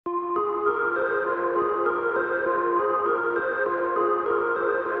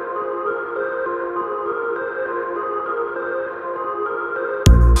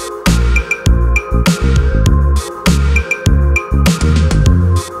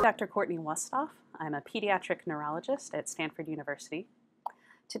Dr. Courtney Wusthoff. I'm a pediatric neurologist at Stanford University.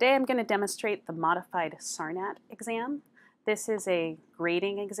 Today I'm going to demonstrate the Modified Sarnat Exam. This is a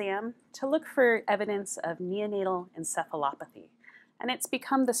grading exam to look for evidence of neonatal encephalopathy, and it's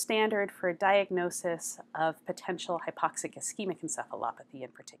become the standard for diagnosis of potential hypoxic-ischemic encephalopathy in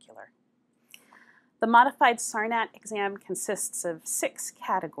particular. The Modified Sarnat Exam consists of 6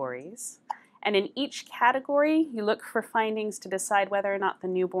 categories. And in each category, you look for findings to decide whether or not the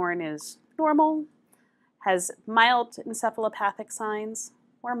newborn is normal, has mild encephalopathic signs,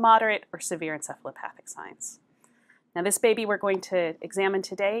 or moderate or severe encephalopathic signs. Now, this baby we're going to examine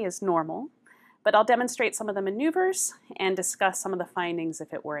today is normal, but I'll demonstrate some of the maneuvers and discuss some of the findings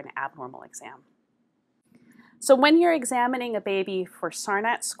if it were an abnormal exam. So when you're examining a baby for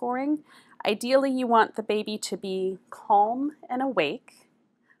Sarnat scoring, ideally you want the baby to be calm and awake.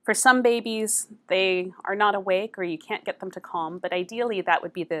 For some babies, they are not awake or you can't get them to calm, but ideally that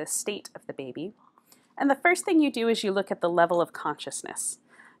would be the state of the baby. And the first thing you do is you look at the level of consciousness.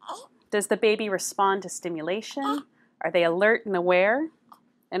 Does the baby respond to stimulation? Are they alert and aware?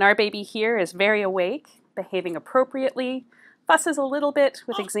 And our baby here is very awake, behaving appropriately, fusses a little bit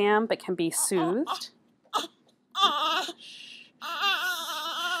with exam, but can be soothed.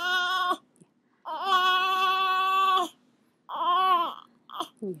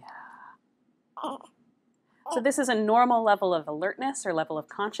 Yeah. So this is a normal level of alertness or level of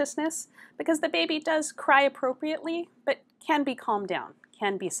consciousness because the baby does cry appropriately, but can be calmed down,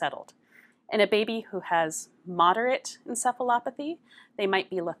 can be settled. In a baby who has moderate encephalopathy, they might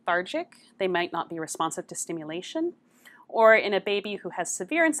be lethargic, they might not be responsive to stimulation, or in a baby who has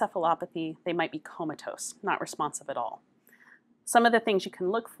severe encephalopathy, they might be comatose, not responsive at all. Some of the things you can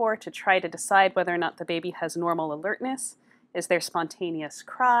look for to try to decide whether or not the baby has normal alertness is their spontaneous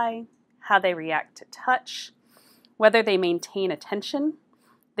cry, how they react to touch, whether they maintain attention.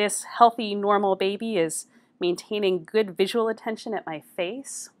 This healthy, normal baby is maintaining good visual attention at my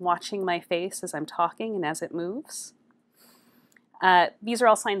face, watching my face as I'm talking and as it moves. These are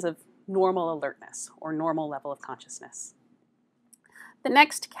all signs of normal alertness or normal level of consciousness. The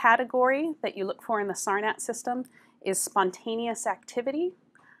next category that you look for in the Sarnat system is spontaneous activity.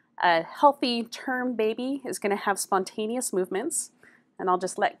 A healthy term baby is going to have spontaneous movements, and I'll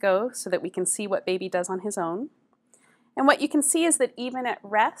just let go so that we can see what baby does on his own. And what you can see is that even at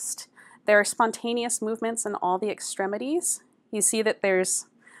rest, there are spontaneous movements in all the extremities. You see that there's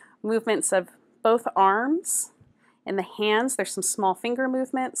movements of both arms. In the hands, there's some small finger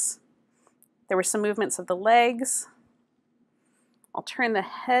movements. There were some movements of the legs. I'll turn the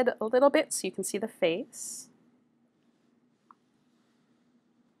head a little bit so you can see the face.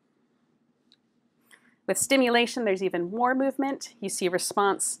 With stimulation, there's even more movement. You see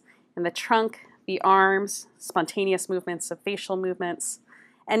response in the trunk, the arms, spontaneous movements of facial movements,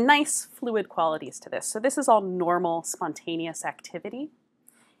 and nice fluid qualities to this. So this is all normal, spontaneous activity.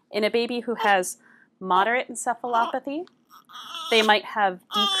 In a baby who has moderate encephalopathy, they might have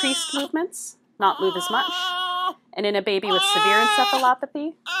decreased movements, not move as much. And in a baby with severe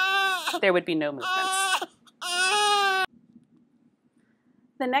encephalopathy, there would be no movements.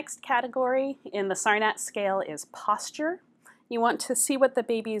 The next category in the Sarnat scale is posture. You want to see what the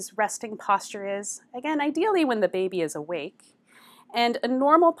baby's resting posture is. Again, ideally when the baby is awake. And a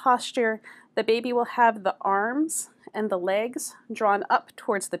normal posture, the baby will have the arms and the legs drawn up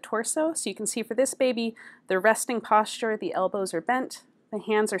towards the torso. So you can see for this baby, the resting posture, the elbows are bent, the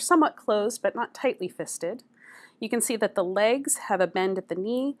hands are somewhat closed but not tightly fisted. You can see that the legs have a bend at the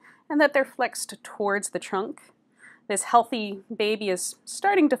knee and that they're flexed towards the trunk. This healthy baby is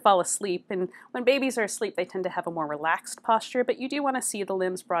starting to fall asleep, and when babies are asleep, they tend to have a more relaxed posture, but you do want to see the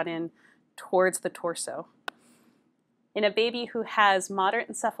limbs brought in towards the torso. In a baby who has moderate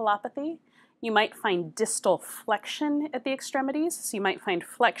encephalopathy, you might find distal flexion at the extremities, so you might find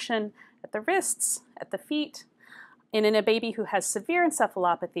flexion at the wrists, at the feet. And in a baby who has severe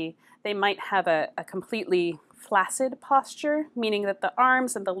encephalopathy, they might have a completely flaccid posture, meaning that the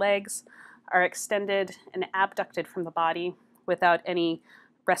arms and the legs are extended and abducted from the body without any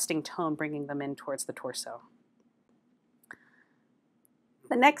resting tone bringing them in towards the torso.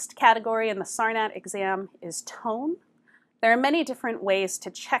 The next category in the Sarnat exam is tone. There are many different ways to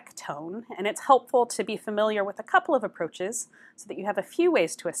check tone, and it's helpful to be familiar with a couple of approaches so that you have a few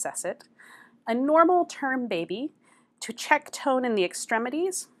ways to assess it. A normal term baby, to check tone in the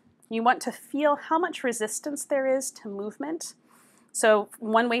extremities, you want to feel how much resistance there is to movement. So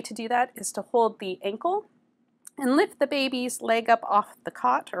one way to do that is to hold the ankle and lift the baby's leg up off the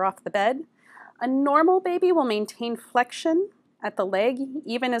cot or off the bed. A normal baby will maintain flexion at the leg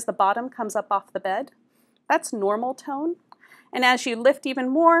even as the bottom comes up off the bed. That's normal tone. And as you lift even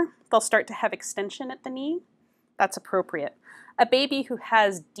more, they'll start to have extension at the knee. That's appropriate. A baby who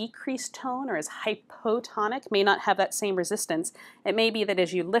has decreased tone or is hypotonic may not have that same resistance. It may be that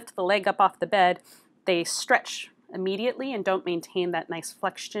as you lift the leg up off the bed, they stretch immediately and don't maintain that nice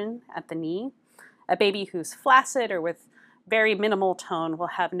flexion at the knee. A baby who's flaccid or with very minimal tone will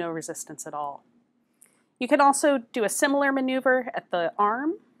have no resistance at all. You can also do a similar maneuver at the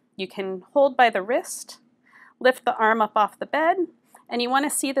arm. You can hold by the wrist, lift the arm up off the bed, and you want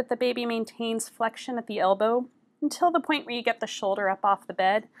to see that the baby maintains flexion at the elbow until the point where you get the shoulder up off the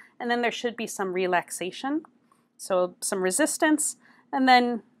bed, and then there should be some relaxation. So some resistance, and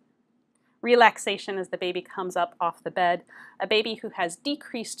then relaxation as the baby comes up off the bed. A baby who has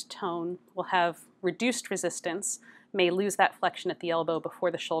decreased tone will have reduced resistance, may lose that flexion at the elbow before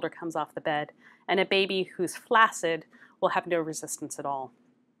the shoulder comes off the bed, and a baby who's flaccid will have no resistance at all.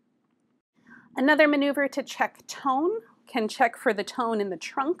 Another maneuver to check tone can check for the tone in the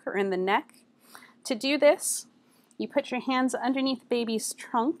trunk or in the neck. To do this, you put your hands underneath baby's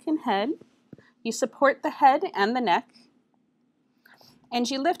trunk and head. You support the head and the neck, and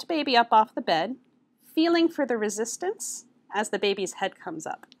you lift baby up off the bed, feeling for the resistance as the baby's head comes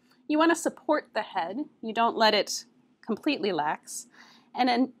up. You want to support the head. You don't let it completely lax. And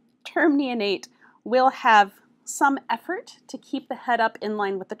a term neonate will have some effort to keep the head up in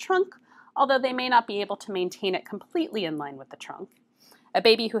line with the trunk, although they may not be able to maintain it completely in line with the trunk. A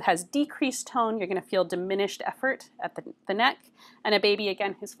baby who has decreased tone, you're going to feel diminished effort at the neck, and a baby,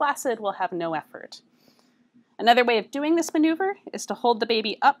 again, who's flaccid will have no effort. Another way of doing this maneuver is to hold the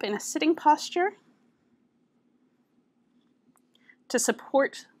baby up in a sitting posture to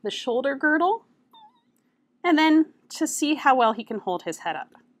support the shoulder girdle, and then to see how well he can hold his head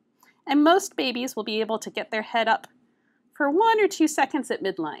up. And most babies will be able to get their head up for 1 or 2 seconds at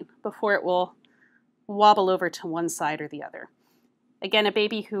midline before it will wobble over to one side or the other. Again, a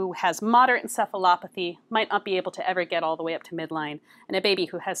baby who has moderate encephalopathy might not be able to ever get all the way up to midline, and a baby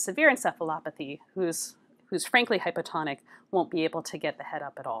who has severe encephalopathy, who's frankly hypotonic, won't be able to get the head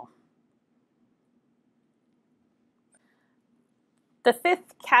up at all. The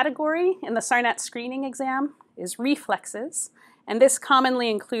 5th category in the Sarnat screening exam is reflexes, and this commonly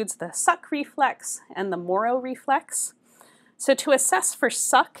includes the suck reflex and the Moro reflex. So to assess for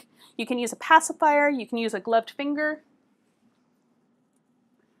suck, you can use a pacifier, you can use a gloved finger,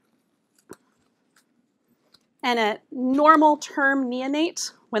 and a normal term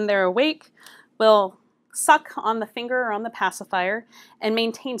neonate, when they're awake, will suck on the finger or on the pacifier and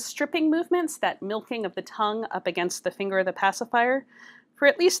maintain stripping movements, that milking of the tongue up against the finger of the pacifier, for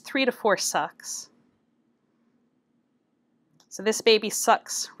at least 3 to 4 sucks. So this baby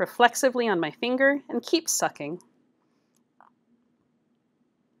sucks reflexively on my finger and keeps sucking.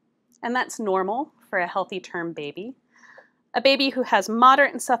 And that's normal for a healthy term baby. A baby who has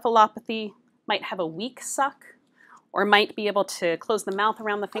moderate encephalopathy might have a weak suck, or might be able to close the mouth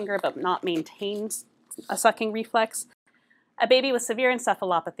around the finger but not maintain a sucking reflex. A baby with severe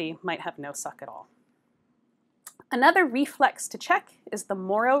encephalopathy might have no suck at all. Another reflex to check is the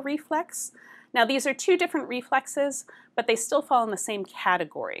Moro reflex. Now these are 2 different reflexes, but they still fall in the same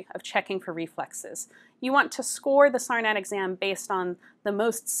category of checking for reflexes. You want to score the Sarnat exam based on the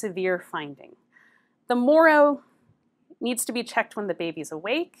most severe finding. The Moro needs to be checked when the baby's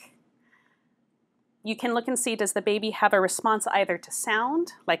awake. You can look and see, does the baby have a response either to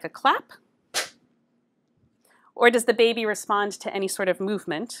sound, like a clap, or does the baby respond to any sort of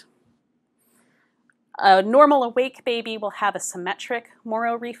movement? A normal awake baby will have a symmetric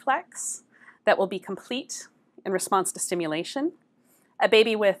Moro reflex that will be complete in response to stimulation. A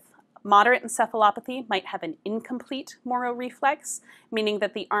baby with moderate encephalopathy might have an incomplete Moro reflex, meaning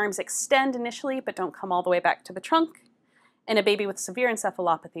that the arms extend initially but don't come all the way back to the trunk. And a baby with severe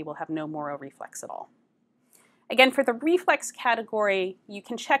encephalopathy will have no Moro reflex at all. Again, for the reflex category, you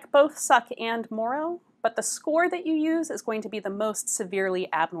can check both suck and Moro, but the score that you use is going to be the most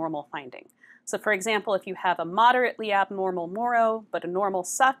severely abnormal finding. So for example, if you have a moderately abnormal Moro but a normal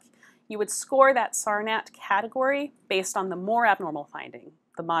suck, you would score that Sarnat category based on the more abnormal finding,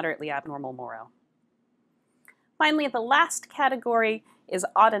 the moderately abnormal Moro. Finally, the last category is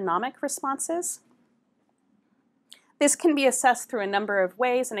autonomic responses. This can be assessed through a number of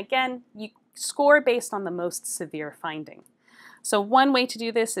ways, and again, you score based on the most severe finding. So one way to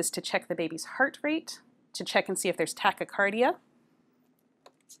do this is to check the baby's heart rate, to check and see if there's tachycardia,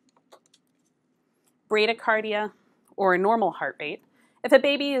 bradycardia, or a normal heart rate. If a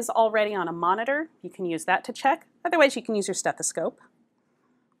baby is already on a monitor, you can use that to check. Otherwise, you can use your stethoscope.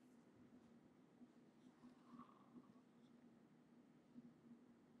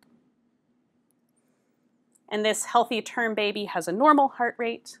 And this healthy term baby has a normal heart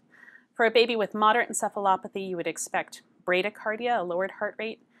rate. For a baby with moderate encephalopathy, you would expect bradycardia, a lowered heart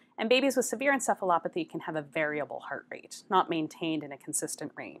rate, and babies with severe encephalopathy can have a variable heart rate, not maintained in a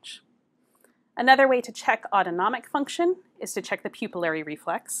consistent range. Another way to check autonomic function is to check the pupillary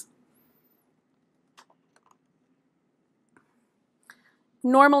reflex.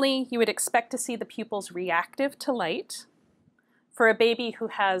 Normally, you would expect to see the pupils reactive to light. For a baby who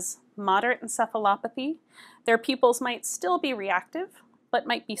has moderate encephalopathy, their pupils might still be reactive, but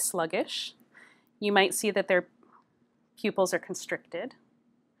might be sluggish. You might see that their pupils are constricted.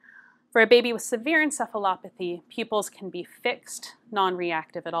 For a baby with severe encephalopathy, pupils can be fixed,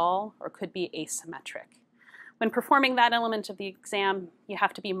 non-reactive at all, or could be asymmetric. When performing that element of the exam, you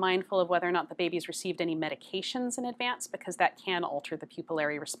have to be mindful of whether or not the baby's received any medications in advance, because that can alter the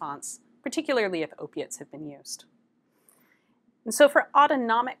pupillary response, particularly if opiates have been used. And so for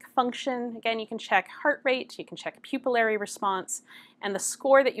autonomic function, again, you can check heart rate, you can check pupillary response, and the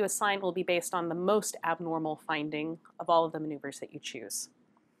score that you assign will be based on the most abnormal finding of all of the maneuvers that you choose.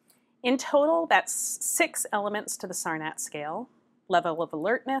 In total, that's 6 elements to the Sarnat scale: level of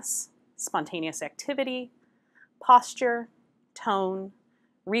alertness, spontaneous activity, posture, tone,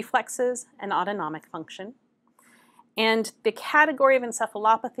 reflexes, and autonomic function. And the category of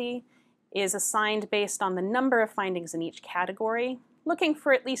encephalopathy is assigned based on the number of findings in each category, looking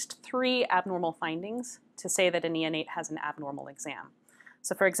for at least 3 abnormal findings to say that a neonate has an abnormal exam.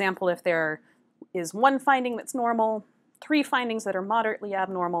 So for example, if there is 1 finding that's normal, 3 findings that are moderately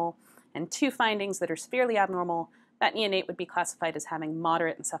abnormal, and 2 findings that are severely abnormal, that neonate would be classified as having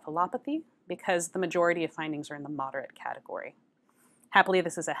moderate encephalopathy because the majority of findings are in the moderate category. Happily,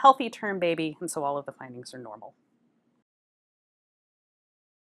 this is a healthy term baby, and so all of the findings are normal.